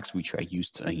 those flags which are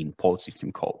used in poll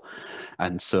system call.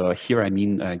 And here I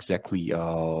mean exactly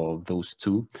those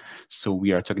two. So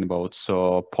we are talking about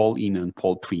poll in and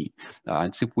poll pre.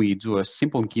 And if we do a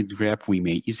simple git grep, we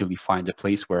may easily find a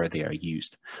place where they are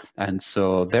used. And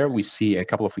so there we see a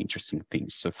couple of interesting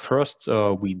things. So first,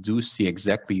 we do see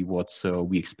exactly what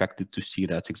we expected to see,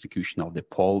 that execution of the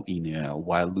poll in a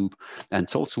while loop. And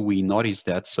also we notice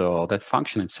that that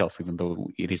function itself, even though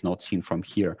it is not seen from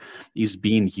here, is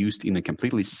being used in a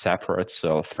completely separate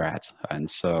thread. And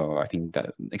so I think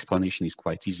that explanation is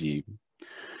quite easy.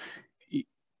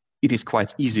 It is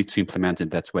quite easy to implement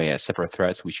it that way, a separate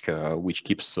thread which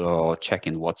keeps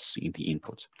checking what's in the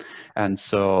input. And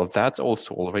so that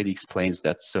also already explains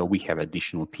that we have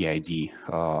additional PID.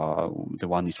 The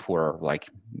one is for like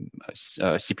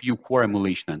CPU core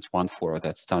emulation, and one for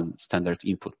that standard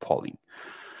input polling.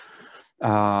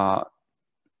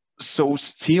 So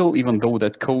still, even though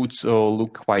that codes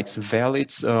look quite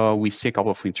valid, we see a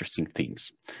couple of interesting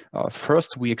things.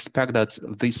 First, we expect that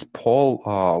this poll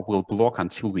will block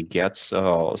until we get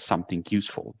something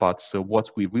useful. But what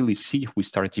we really see if we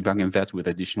start debugging that with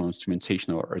additional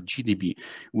instrumentation or GDB,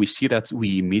 we see that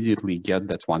we immediately get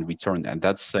that one return. And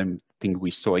that's something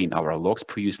we saw in our logs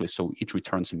previously. So it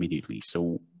returns immediately.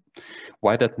 So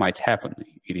why that might happen,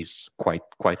 it is quite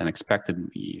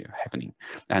unexpectedly happening.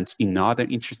 And another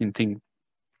interesting thing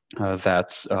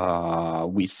that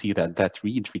we see that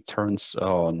read returns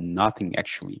nothing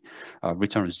actually,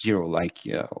 returns zero, like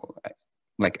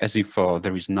as if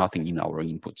there is nothing in our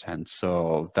input, and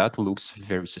so that looks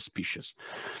very suspicious.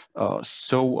 Now,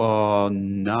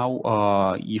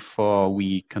 if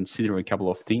we consider a couple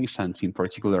of things, and in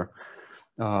particular,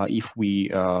 if we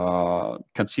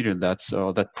consider that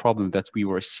that problem that we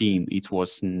were seeing, it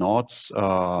was not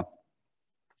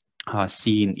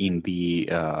seen in the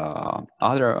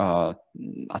other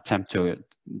attempt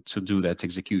to do that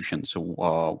execution. So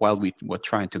while we were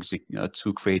trying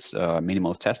to create a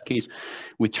minimal test case,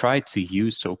 we tried to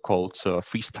use so-called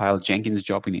freestyle Jenkins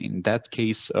job. In that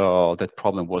case, that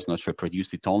problem was not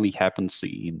reproduced. It only happens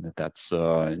in that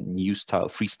new style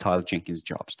freestyle Jenkins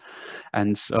jobs.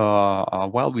 And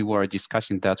while we were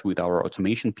discussing that with our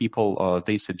automation people,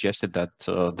 they suggested that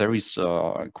there is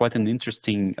quite an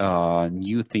interesting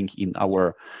new thing in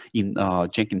our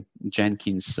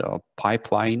Jenkins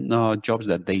pipeline jobs,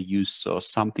 that they use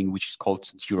something which is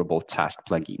called durable task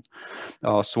plugin.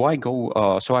 So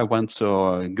I went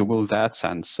to Google that,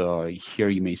 and here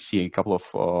you may see a couple of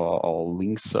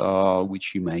links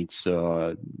which you might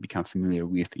become familiar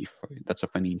with if that's of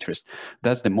any interest.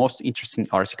 That's the most interesting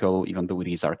article, even though it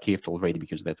is archived already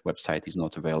because that website is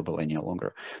not available any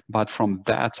longer. But from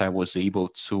that, I was able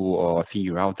to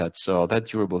figure out that that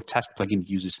durable task plugin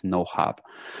uses NoHub.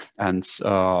 And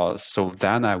so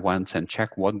then I went and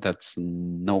checked what that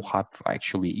NoHub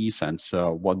actually is, and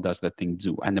what does that thing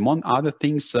do. And among other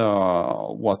things,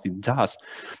 what it does,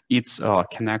 it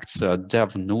connects a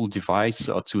dev null device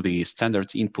to the standard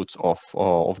inputs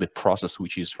of the process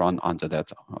which is run under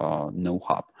that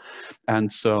NoHub.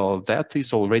 And so that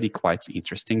is already quite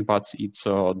interesting, but it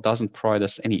doesn't provide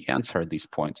us any answer at this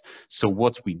point. So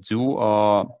what we do,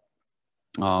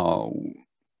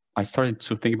 I started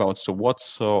to think about, so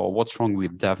what's wrong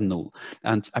with dev null?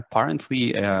 And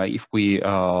apparently, if we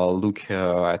look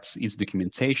at its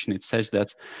documentation, it says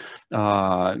that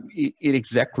it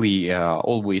exactly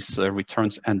always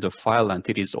returns end of file, and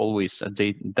it is always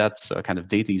that kind of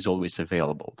data is always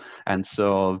available. And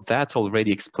so that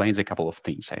already explains a couple of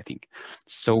things, I think.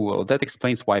 So that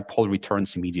explains why poll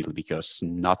returns immediately, because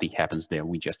nothing happens there.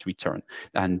 We just return,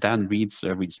 and then reads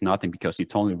nothing because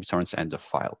it only returns end of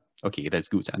file. Okay, that's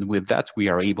good. And with that, we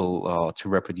are able to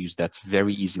reproduce that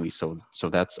very easily. So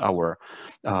that's our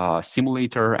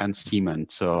simulator and sim, and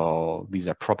these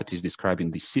are properties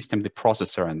describing the system, the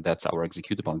processor, and that's our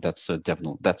executable. And that's dev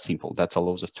null. That's simple. That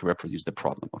allows us to reproduce the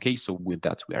problem. Okay, so with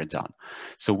that, we are done.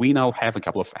 So we now have a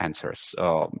couple of answers.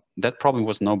 That problem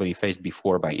was nobody faced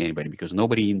before by anybody, because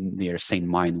nobody in their sane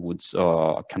mind would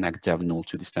connect dev null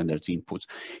to the standard input.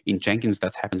 In Jenkins,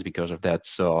 that happens because of that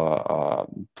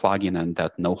plugin and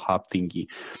that NoHub thingy.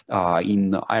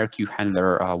 In IRQ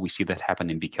handler, we see that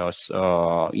happening because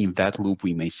in that loop,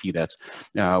 we may see that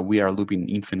we are looping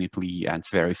infinitely and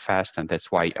very fast, and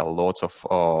that's why a lot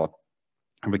of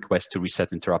request to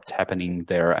reset interrupt happening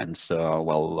there, and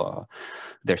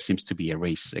there seems to be a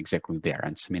race exactly there,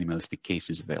 and minimalistic case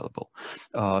is available.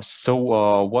 So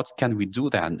what can we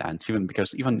do then? And even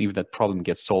if that problem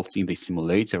gets solved in the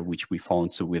simulator, which we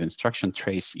found with instruction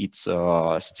trace, it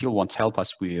still won't help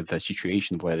us with the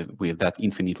situation where with that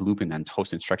infinite looping and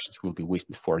host instructions will be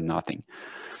wasted for nothing.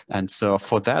 And so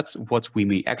for that, what we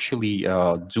may actually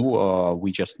do,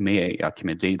 we just may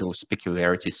accommodate those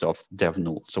peculiarities of dev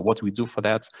null. So what we do for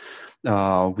that,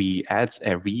 we add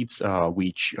a reads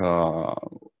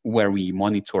where we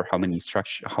monitor how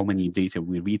many data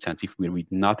we read, and if we read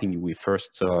nothing, we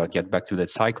first get back to that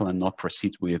cycle and not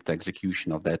proceed with the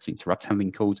execution of that interrupt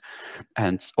handling code.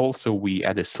 And also we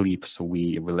add a sleep, so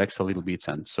we relax a little bit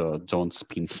and don't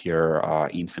spin here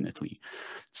infinitely.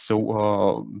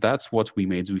 So that's what we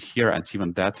may do here, and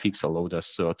even that fix allowed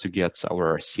us to get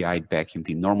our CI back in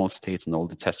the normal state, and all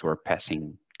the tests were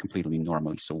passing completely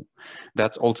normally. So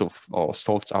that also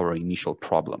solves our initial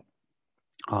problem.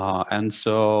 And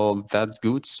so that's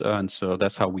good. And so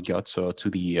that's how we got to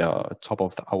the top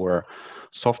of our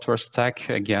software stack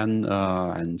again.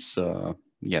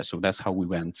 yeah, so that's how we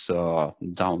went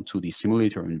down to the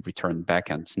simulator and returned back,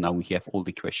 and now we have all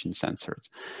the questions answered.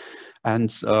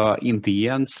 And in the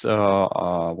end,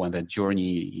 when that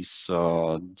journey is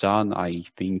done, I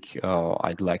think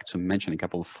I'd like to mention a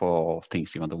couple of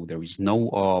things, even though there is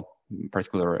no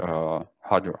particular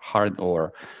hard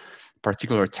or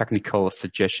particular technical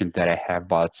suggestion that I have,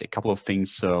 but a couple of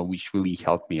things which really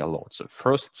helped me a lot. So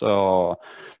first,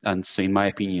 and so in my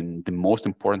opinion, the most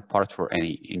important part for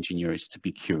any engineer is to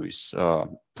be curious.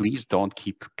 Please don't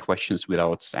keep questions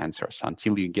without answers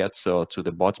until you get to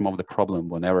the bottom of the problem.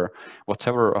 Whatever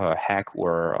hack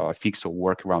or fix or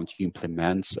workaround you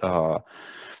implement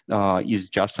is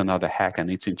just another hack, and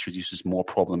it introduces more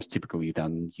problems typically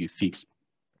than you fix.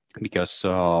 Because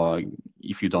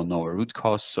if you don't know a root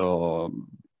cause,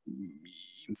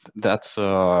 that's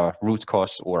root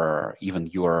cause or even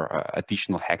your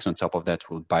additional hacks on top of that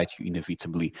will bite you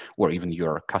inevitably, or even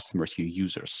your customers, your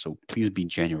users. So please be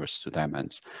generous to them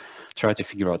and try to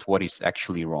figure out what is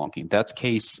actually wrong. In that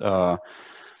case,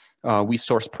 we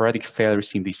saw sporadic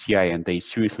failures in the CI, and they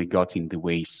seriously got in the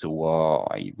way. So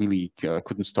I really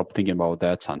couldn't stop thinking about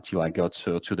that until I got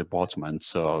to the bottom, and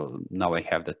now I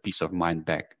have that peace of mind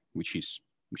back, which is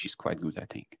quite good, I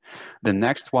think. The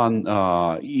next one,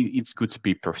 it's good to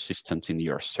be persistent in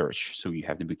your search. So you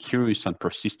have to be curious and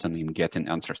persistent in getting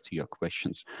answers to your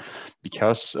questions.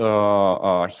 Because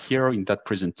here in that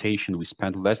presentation, we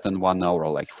spent less than 1 hour,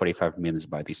 like 45 minutes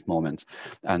by this moment,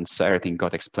 and so everything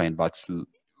got explained. But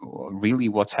really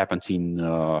what happened in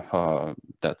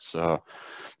that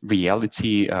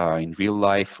reality in real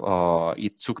life,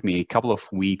 it took me a couple of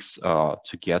weeks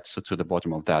to get to the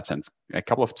bottom of that, and a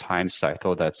couple of times I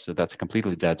thought that's a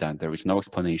completely dead end. There is no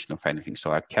explanation of anything.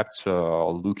 So I kept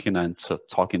looking and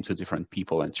talking to different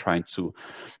people and trying to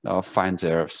find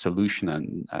their solution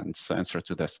and answer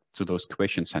to those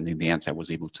questions, and in the end I was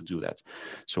able to do that.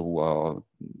 So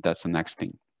that's the next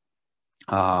thing.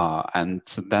 And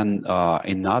then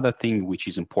another thing which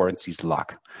is important is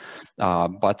luck.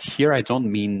 But here I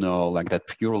don't mean like that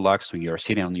pure luck, so you're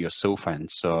sitting on your sofa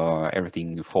and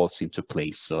everything falls into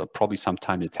place. Probably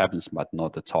sometimes it happens, but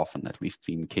not that often, at least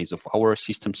in case of our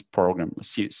systems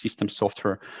system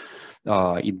software.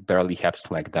 It barely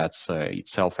happens like that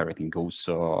itself. Everything goes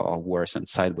worse and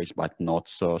sideways, but not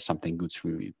something good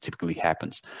really typically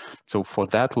happens. So for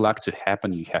that luck to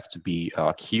happen, you have to be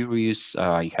curious,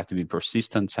 you have to be persistent,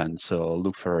 and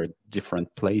look for different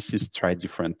places, try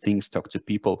different things, talk to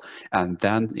people, and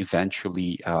then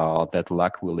eventually that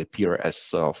luck will appear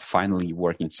as finally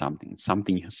working some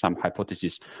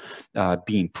hypothesis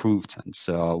being proved, and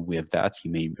so with that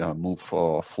you may move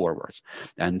forward.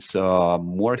 And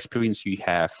more experience you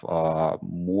have,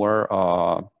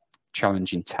 more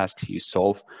challenging tasks you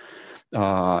solve,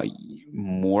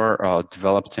 more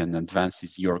developed and advanced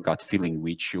is your gut feeling,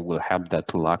 which you will have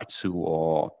that luck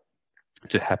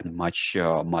to happen much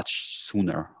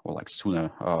sooner, or like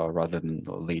sooner rather than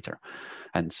later.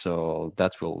 And so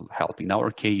that will help. In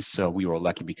our case, we were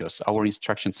lucky because our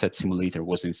instruction set simulator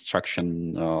was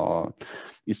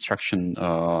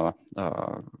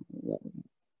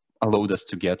allowed us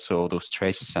to get those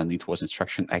traces, and it was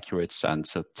instruction accurate, and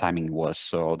timing was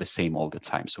the same all the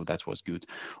time. So that was good.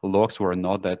 Logs were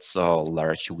not that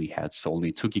large. We had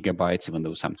only 2 gigabytes, even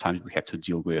though sometimes we have to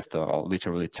deal with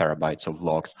literally terabytes of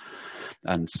logs,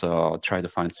 and try to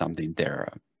find something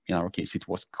there. In our case, it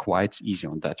was quite easy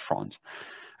on that front.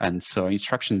 And so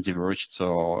instructions diverged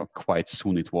quite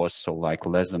soon. It was like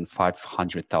less than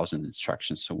 500,000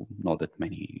 instructions, so not that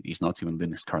many. It's not even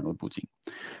Linux kernel booting.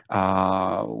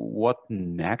 What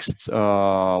next?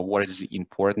 What is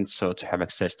important? So to have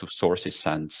access to sources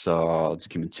and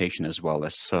documentation, as well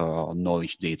as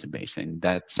knowledge database. In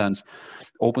that sense,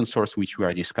 open source, which we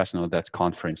are discussing on that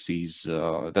conference, is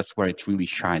that's where it really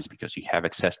shines, because you have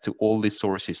access to all the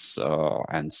sources,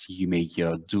 and you may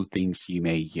do things, you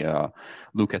may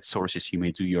look at sources, you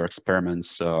may do your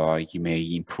experiments, you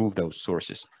may improve those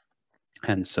sources.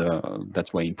 And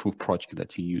that's why improve project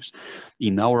that you use.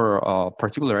 In our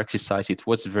particular exercise, it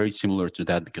was very similar to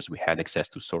that because we had access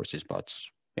to sources. But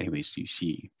anyways, you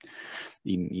see,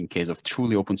 in case of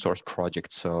truly open source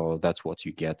projects, that's what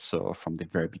you get from the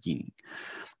very beginning.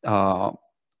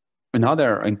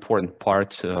 Another important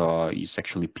part is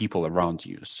actually people around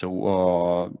you.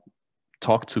 So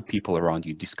talk to people around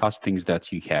you, discuss things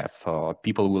that you have.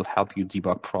 People will help you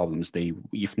debug problems. They,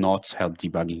 if not help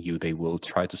debugging you, they will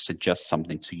try to suggest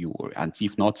something to you, and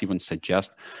if not even suggest,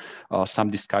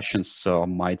 some discussions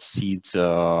might seed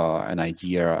an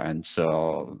idea, and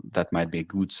that might be a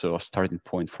good starting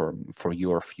point for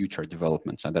your future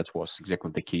developments. And that was exactly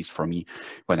the case for me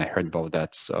when I heard about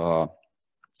that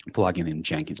plugin in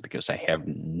Jenkins, because I have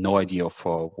no idea of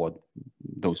what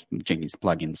those Jenkins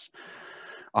plugins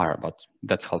are, but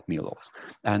that helped me a lot.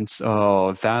 And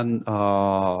then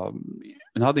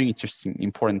another interesting,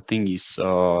 important thing is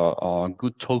a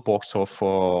good toolbox of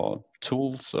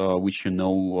tools which you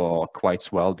know quite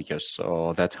well, because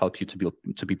that helps you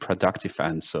to be productive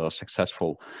and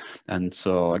successful, and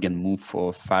again move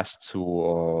fast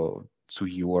to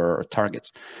your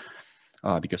targets.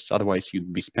 Because otherwise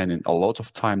you'd be spending a lot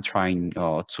of time trying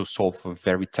to solve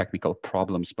very technical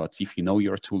problems. But if you know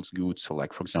your tools good, so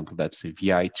like for example, that's a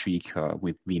VI trick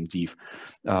with vimdiv,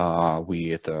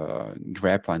 with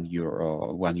grep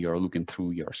when you're looking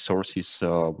through your sources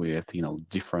with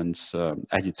different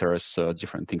editors,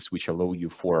 different things which allow you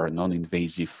for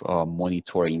non-invasive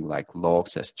monitoring like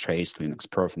logs, as trace, Linux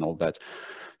perf, and all that.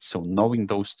 So knowing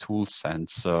those tools and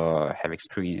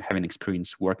having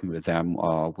experience working with them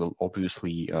will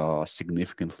obviously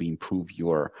significantly improve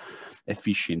your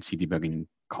efficiency debugging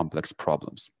complex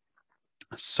problems.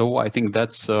 So I think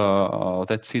that's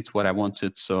it, what I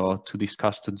wanted to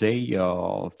discuss today.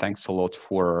 Thanks a lot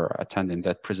for attending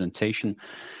that presentation,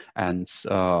 and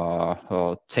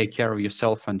take care of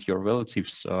yourself and your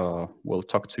relatives. We'll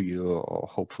talk to you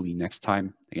hopefully next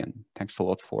time. Again, thanks a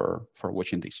lot for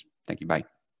watching this. Thank you. Bye.